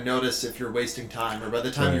kind of notice if you're wasting time, or by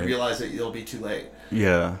the time you realize it, it'll be too late.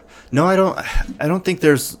 Yeah. No, I don't think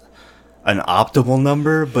there's an optimal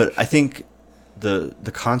number, but I think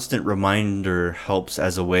the constant reminder helps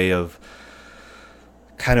as a way of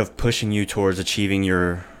kind of pushing you towards achieving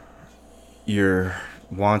your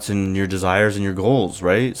wants and your desires and your goals,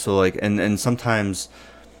 right? So like, and sometimes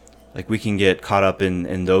like we can get caught up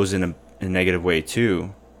in those in a negative way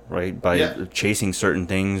too, right? By chasing certain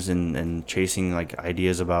things and chasing like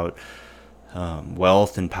ideas about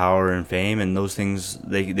wealth and power and fame, and those things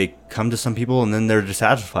they come to some people and then they're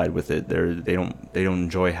dissatisfied with it. They don't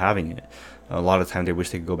enjoy having it. A lot of the time they wish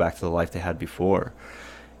they could go back to the life they had before.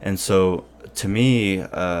 And so to me,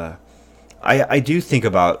 I do think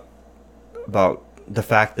about the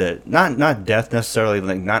fact that not death necessarily,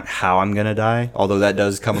 like not how I'm gonna die, although that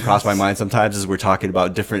does come across my mind sometimes as we're talking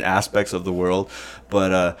about different aspects of the world.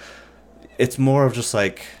 But it's more of just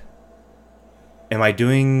like, am I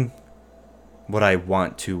doing what I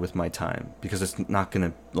want to with my time? Because it's not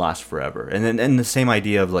gonna last forever. And then the same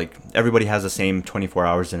idea of like, everybody has the same 24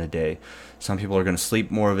 hours in a day. Some people are going to sleep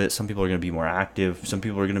more of it. Some people are going to be more active. Some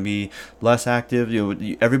people are going to be less active.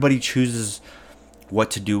 Everybody chooses what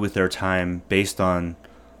to do with their time based on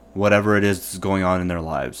whatever it is that's going on in their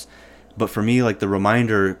lives. But for me, like the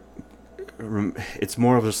reminder, it's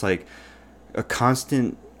more of just like a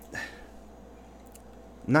constant,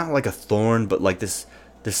 not like a thorn, but like this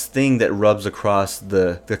thing that rubs across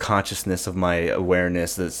the consciousness of my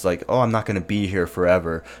awareness that's like, oh, I'm not going to be here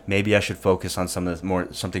forever. Maybe I should focus on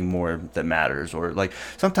something more that matters. Or like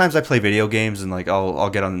sometimes I play video games and like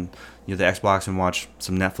I'll get on the Xbox and watch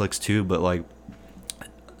some Netflix too, but like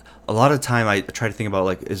a lot of time I try to think about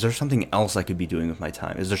like, is there something else I could be doing with my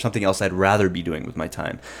time? Is there something else I'd rather be doing with my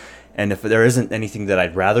time? And if there isn't anything that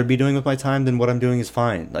I'd rather be doing with my time, then what I'm doing is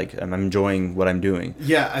fine. Like, I'm enjoying what I'm doing.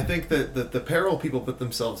 Yeah, I think that the peril people put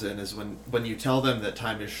themselves in is when you tell them that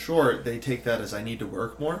time is short, they take that as I need to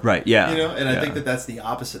work more. Right, yeah. And I think that that's the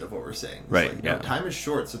opposite of what we're saying. It's right, like, yeah. No, time is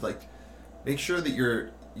short, so like, make sure that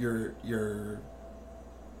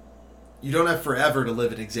you don't have forever to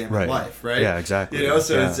live an examined life, right? Yeah, exactly.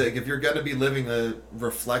 So it's like, if you're going to be living a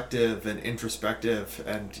reflective and introspective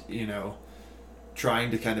and,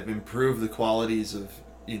 trying to kind of improve the qualities of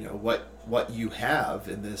what you have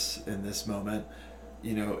in this moment,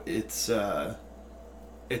 it's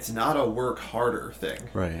not a work harder thing,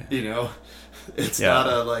 right? It's not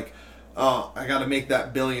a like, oh, I got to make that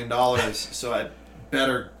 $1 billion, so I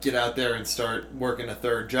better get out there and start working a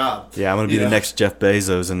third job. Yeah, I'm gonna be the next Jeff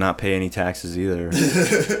Bezos and not pay any taxes either.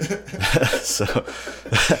 So,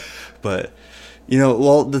 but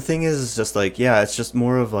well, the thing is just like, it's just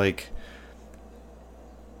more of like,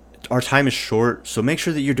 our time is short, so make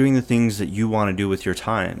sure that you're doing the things that you want to do with your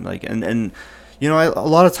time. Like, and a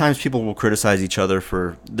lot of times people will criticize each other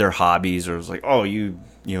for their hobbies, or it's like, oh, you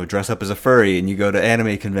dress up as a furry and you go to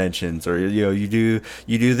anime conventions, or you do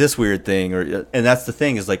this weird thing, and that's the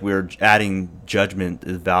thing is like, we're adding judgment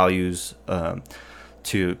values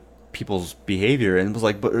to people's behavior, and it was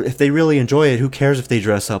like, but if they really enjoy it, who cares if they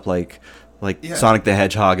dress up like Sonic the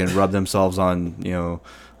Hedgehog and rub themselves on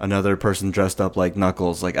another person dressed up like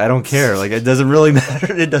Knuckles? Like, I don't care. Like, it doesn't really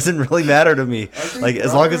matter. It doesn't really matter to me. Like,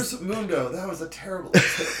 as long as Mundo, that was a terrible.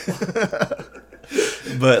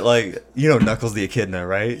 But like, Knuckles the Echidna,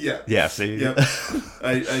 right? Yeah. Yeah. See. Yep.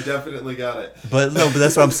 I definitely got it. But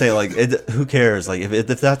that's what I'm saying. Like, who cares? Like,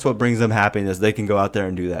 if that's what brings them happiness, they can go out there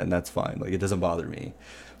and do that, and that's fine. Like, it doesn't bother me.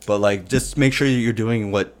 But like, just make sure you're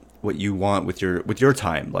doing what you want with your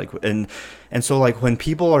time. Like, and so like, when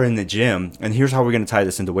people are in the gym, and here's how we're going to tie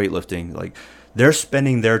this into weightlifting, like, they're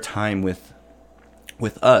spending their time with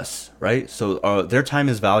us, right? So their time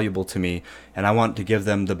is valuable to me, and I want to give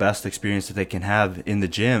them the best experience that they can have in the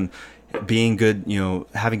gym, being good,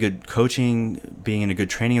 having good coaching, being in a good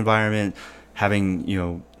training environment,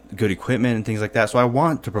 having good equipment and things like that. So I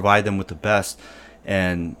want to provide them with the best.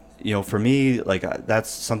 And for me, like, that's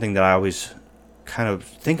something that I always kind of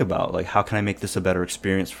think about, like, how can I make this a better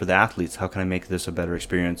experience for the athletes? How can I make this a better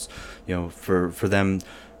experience for them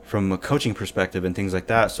from a coaching perspective and things like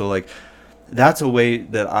that? So like, that's a way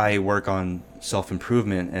that I work on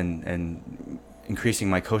self-improvement and increasing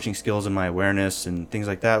my coaching skills and my awareness and things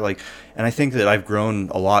like that. Like, and I think that I've grown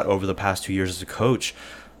a lot over the past 2 years as a coach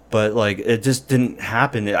but like it just didn't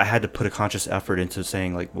happen. I had to put a conscious effort into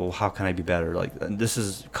saying like, well, how can I be better? Like this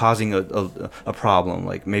is causing a problem.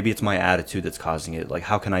 Like maybe it's my attitude that's causing it. Like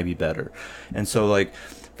how can I be better? And so like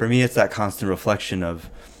for me, it's that constant reflection of,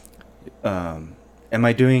 am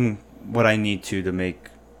I doing what I need to make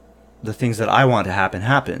the things that I want to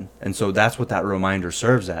happen? And so that's what that reminder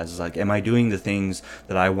serves as, is like, am I doing the things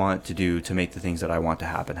that I want to do to make the things that I want to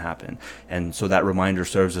happen? And so that reminder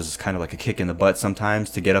serves as kind of like a kick in the butt sometimes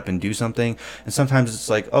to get up and do something. And sometimes it's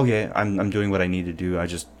like, oh yeah, I'm doing what I need to do.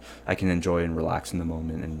 I can enjoy and relax in the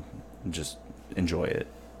moment and just enjoy it.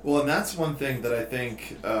 Well, and that's one thing that I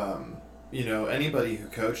think, anybody who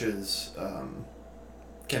coaches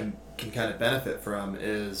can kind of benefit from,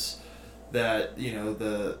 is that,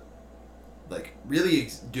 really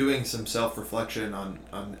doing some self-reflection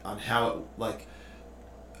on how it, like,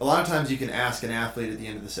 a lot of times you can ask an athlete at the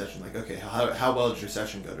end of the session, like, okay, how well did your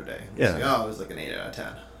session go today? And Yeah. Like, oh, it was like an 8 out of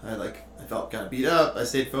 10. I felt kind of beat up. I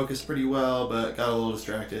stayed focused pretty well, but got a little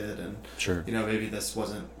distracted, and Sure. maybe this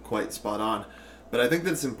wasn't quite spot on. But I think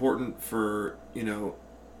that it's important for you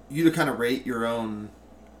to kind of rate your own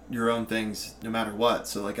things no matter what.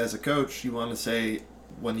 So like as a coach, you want to say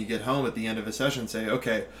when you get home at the end of a session, say,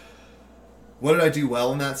 okay, what did I do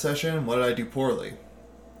well in that session? What did I do poorly?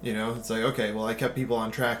 It's like, okay, well, I kept people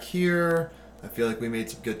on track here. I feel like we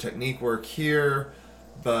made some good technique work here,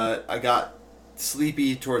 but I got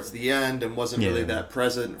sleepy towards the end and wasn't really that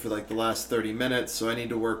present for like the last 30 minutes. So I need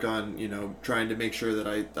to work on, trying to make sure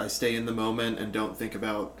that I stay in the moment and don't think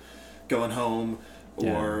about going home,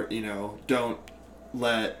 or, don't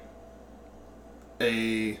let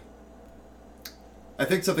I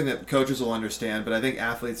think something that coaches will understand, but I think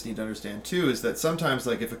athletes need to understand too, is that sometimes,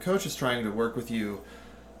 like, if a coach is trying to work with you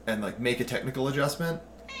and like make a technical adjustment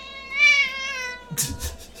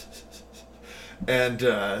and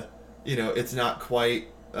it's not quite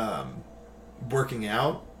working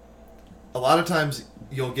out, a lot of times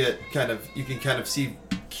you can kind of see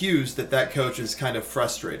cues that coach is kind of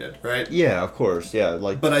frustrated, right? Yeah, of course. Yeah,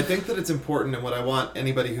 But I think that it's important, and what I want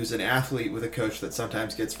anybody who's an athlete with a coach that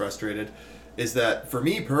sometimes gets frustrated, is that for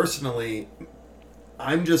me personally,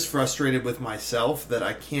 I'm just frustrated with myself that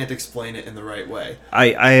I can't explain it in the right way.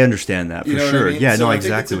 I understand that for sure. I mean? Yeah, so no, I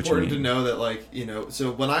exactly think it's what you important mean. to know that, like,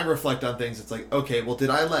 so when I reflect on things, it's like, okay, well, did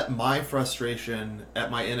I let my frustration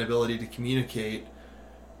at my inability to communicate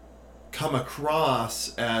come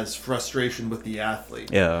across as frustration with the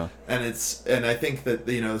athlete? Yeah. And I think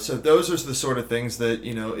that, so those are the sort of things that,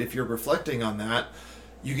 if you're reflecting on that,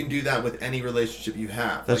 you can do that with any relationship you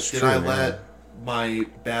have. That's like, true, did I let my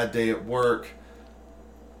bad day at work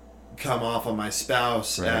come off on my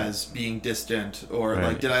spouse as being distant, or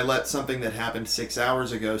like, did I let something that happened 6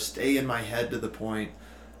 hours ago stay in my head to the point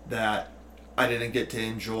that I didn't get to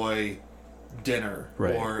enjoy dinner,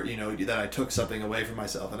 or that I took something away from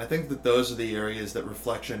myself? And I think that those are the areas that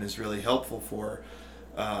reflection is really helpful for,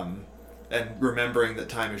 and remembering that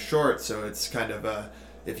time is short. So it's kind of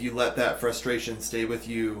if you let that frustration stay with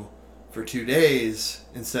you for 2 days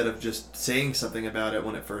instead of just saying something about it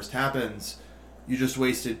when it first happens, you just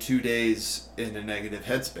wasted 2 days in a negative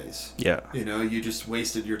headspace. Yeah. You just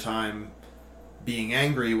wasted your time being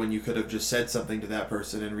angry when you could have just said something to that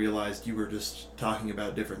person and realized you were just talking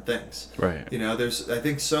about different things. Right. I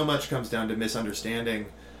think so much comes down to misunderstanding,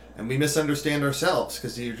 and we misunderstand ourselves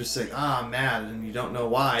because you're just saying, I'm mad, and you don't know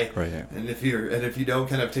why. Right. And if you don't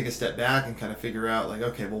kind of take a step back and kind of figure out, like,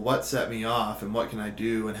 okay, well, what set me off, and what can I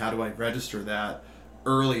do, and how do I register that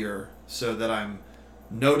earlier so that I'm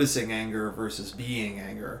noticing anger versus being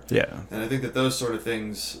anger. Yeah. And I think that those sort of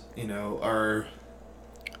things, are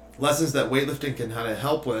lessons that weightlifting can kind of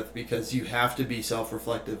help with, because you have to be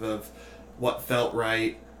self-reflective of what felt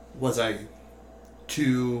right. Was I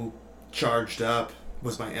too charged up?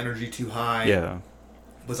 Was my energy too high? Yeah.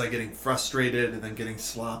 Was I getting frustrated and then getting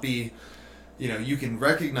sloppy? You can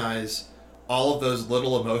recognize all of those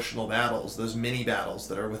little emotional battles, those mini battles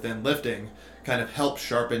that are within lifting, kind of help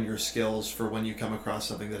sharpen your skills for when you come across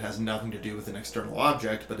something that has nothing to do with an external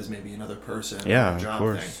object, but is maybe another person or a job of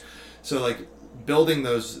course. thing. So, like, building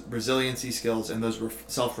those resiliency skills and those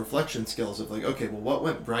self-reflection skills of, like, okay, well, what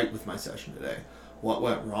went right with my session today? What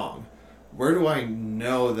went wrong? Where do I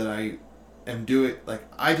know that I am doing, like,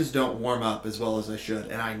 I just don't warm up as well as I should,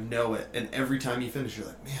 and I know it. And every time you finish, you're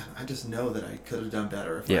like, man, I just know that I could have done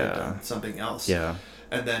better if I had done something else. Yeah.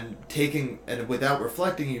 And then and without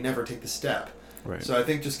reflecting, you never take the step. Right. So I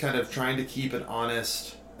think just kind of trying to keep it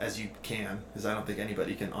honest as you can, because I don't think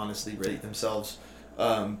anybody can honestly rate themselves,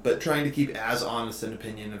 but trying to keep as honest an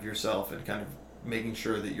opinion of yourself, and kind of making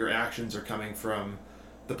sure that your actions are coming from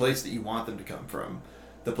the place that you want them to come from.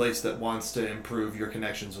 the place that wants to improve your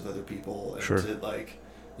connections with other people and Sure. to like,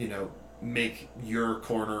 make your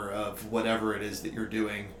corner of whatever it is that you're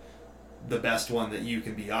doing the best one that you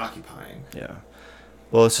can be occupying. Yeah.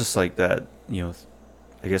 Well, it's just like that,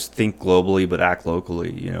 I guess think globally but act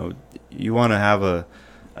locally. You want to have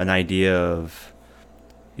an idea of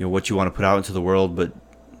what you want to put out into the world, but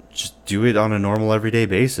just do it on a normal everyday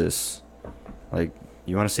basis. Like,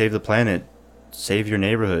 you want to save the planet, save your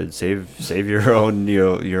neighborhood, save your own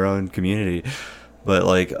your own community. But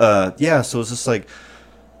like yeah, so it's just like,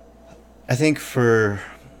 I think for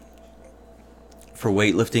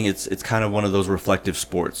weightlifting, it's kind of one of those reflective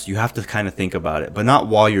sports. You have to kind of think about it, but not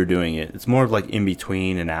while you're doing it. It's more of like in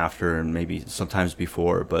between and after, and maybe sometimes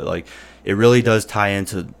before. But like, it really does tie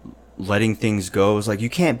into letting things go. It's like, you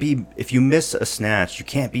can't be, if you miss a snatch, you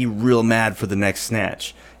can't be real mad for the next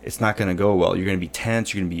snatch. It's not going to go well. You're going to be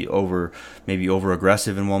tense. You're going to be maybe over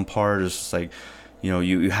aggressive in one part. It's just like,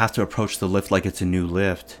 you have to approach the lift like it's a new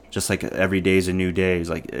lift, just like every day is a new day. It's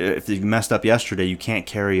like, if you messed up yesterday, you can't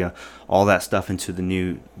carry all that stuff into the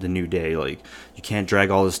new day. Like, you can't drag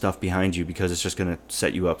all this stuff behind you, because it's just going to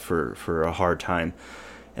set you up for a hard time.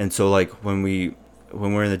 And so like, when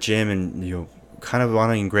we're in the gym and kind of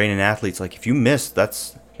want to ingrain in athletes, like, if you miss,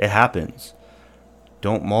 it happens.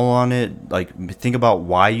 Don't mull on it. Like, think about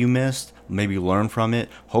why you missed, maybe learn from it,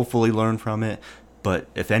 hopefully learn from it. But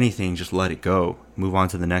if anything, just let it go. Move on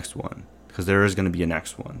to the next one, because there is going to be a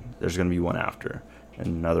next one. There's going to be one after, and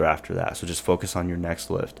another after that. So just focus on your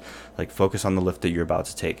next lift. Like, focus on the lift that you're about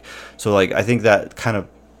to take. So like, I think that kind of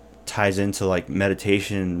ties into like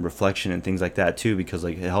meditation, reflection, and things like that too, because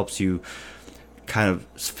like, it helps you kind of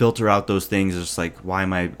filter out those things. Just like, why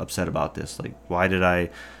am I upset about this? Like, why did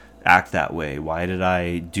I act that way? Why did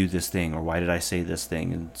I do this thing? Or why did I say this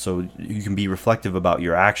thing? And so you can be reflective about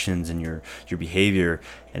your actions and your behavior,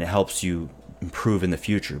 and it helps you improve in the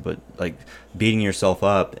future. But like, beating yourself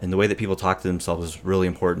up and the way that people talk to themselves is really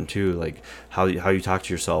important too. Like, how you talk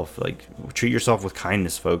to yourself. Like, treat yourself with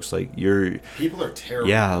kindness, folks. Like, people are terrible.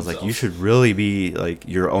 Yeah, I was like, you should really be like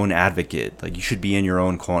your own advocate. Like, you should be in your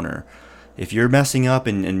own corner. If you're messing up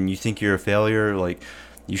and you think you're a failure, like,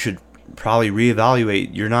 you should probably reevaluate.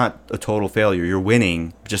 You're not a total failure. You're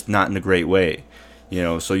winning, just not in a great way.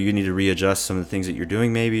 So you need to readjust some of the things that you're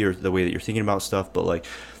doing, maybe, or the way that you're thinking about stuff. But like,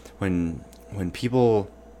 when people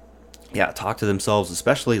talk to themselves,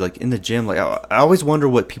 especially like in the gym, like, I always wonder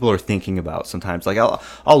what people are thinking about sometimes. Like,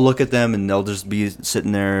 I'll look at them and they'll just be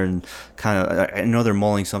sitting there and kind of, I know they're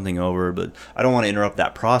mulling something over, but I don't want to interrupt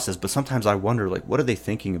that process. But sometimes I wonder, like, what are they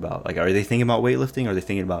thinking about? Like, are they thinking about weightlifting? Are they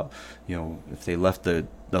thinking about, if they left the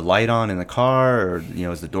light on in the car, or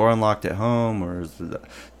is the door unlocked at home, or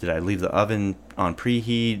did I leave the oven on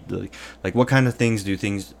preheat? Like, what kind of things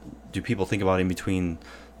do people think about in between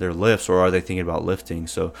their lifts, or are they thinking about lifting?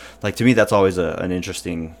 So like, to me, that's always an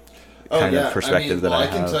interesting kind of perspective that I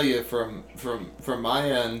have. I can tell you from my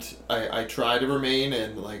end, I try to remain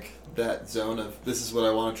in like that zone of, this is what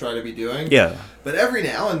I want to try to be doing. Yeah. But every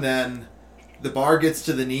now and then the bar gets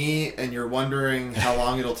to the knee and you're wondering how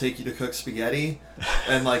long it'll take you to cook spaghetti,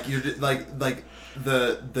 and like, you're like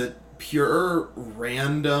the pure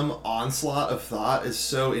random onslaught of thought is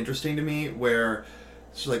so interesting to me, where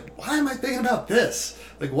it's like, why am I thinking about this?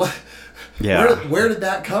 Like, what? Yeah. Where did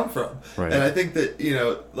that come from? Right. And I think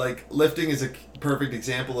that, like, lifting is a perfect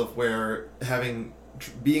example of where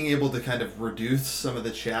being able to kind of reduce some of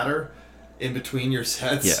the chatter in between your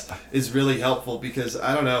sets is really helpful, because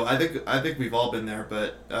I don't know, I think we've all been there,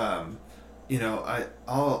 but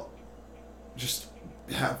I'll just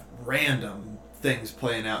have random things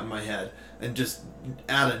playing out in my head, and just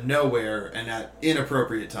out of nowhere and at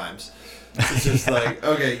inappropriate times. It's just like,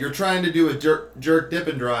 okay, you're trying to do a jerk dip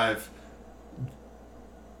and drive.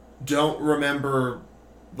 Don't remember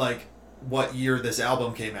like what year this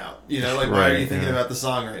album came out. Like, why are you thinking about the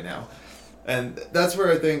song right now? And that's where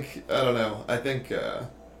I think, I don't know, I think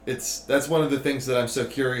that's one of the things that I'm so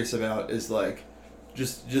curious about, is like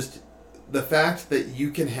just the fact that you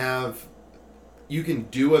can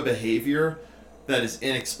do a behavior that is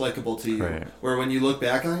inexplicable to you, where when you look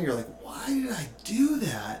back on it, you're like, why did I do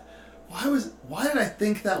that? Why did I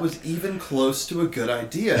think that was even close to a good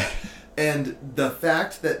idea? And the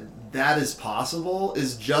fact that is possible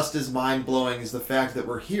is just as mind-blowing as the fact that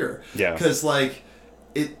we're here. Yeah. Because like,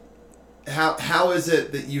 how is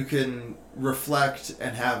it that you can reflect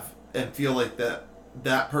and feel like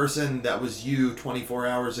that person that was you 24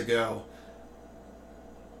 hours ago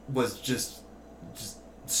was just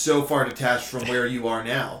so far detached from where you are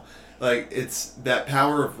now? Like, it's that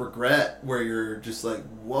power of regret where you're just like,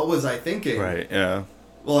 what was I thinking? Right, yeah.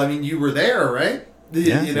 Well, I mean, you were there, right?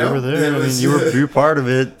 Yeah, you know, you were there. I mean, you were part of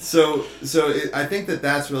it. So I think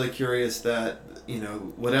that's really curious that,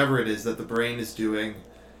 whatever it is that the brain is doing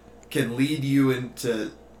can lead you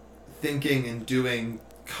into thinking and doing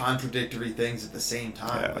contradictory things at the same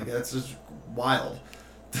time. Yeah. Like, that's just wild.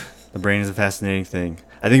 The brain is a fascinating thing.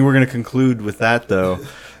 I think we're going to conclude with that, though.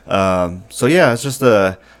 So, yeah, it's just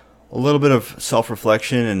a little bit of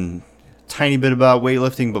self-reflection and tiny bit about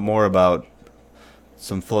weightlifting, but more about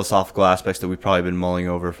some philosophical aspects that we've probably been mulling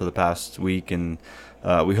over for the past week. And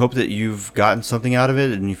we hope that you've gotten something out of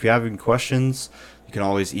it. And if you have any questions, you can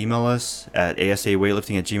always email us at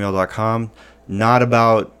asaweightlifting@gmail.com. Not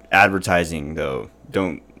about advertising, though.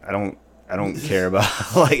 I don't care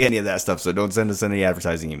about like any of that stuff, so don't send us any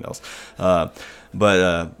advertising emails.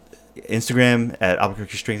 But Instagram at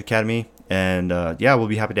Albuquerque Strength Academy, and we'll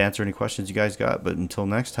be happy to answer any questions you guys got. But until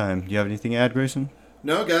next time, do you have anything to add, Grayson?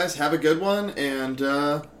 No, guys, have a good one, and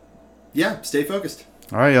stay focused.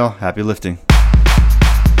 All right, y'all. Happy lifting.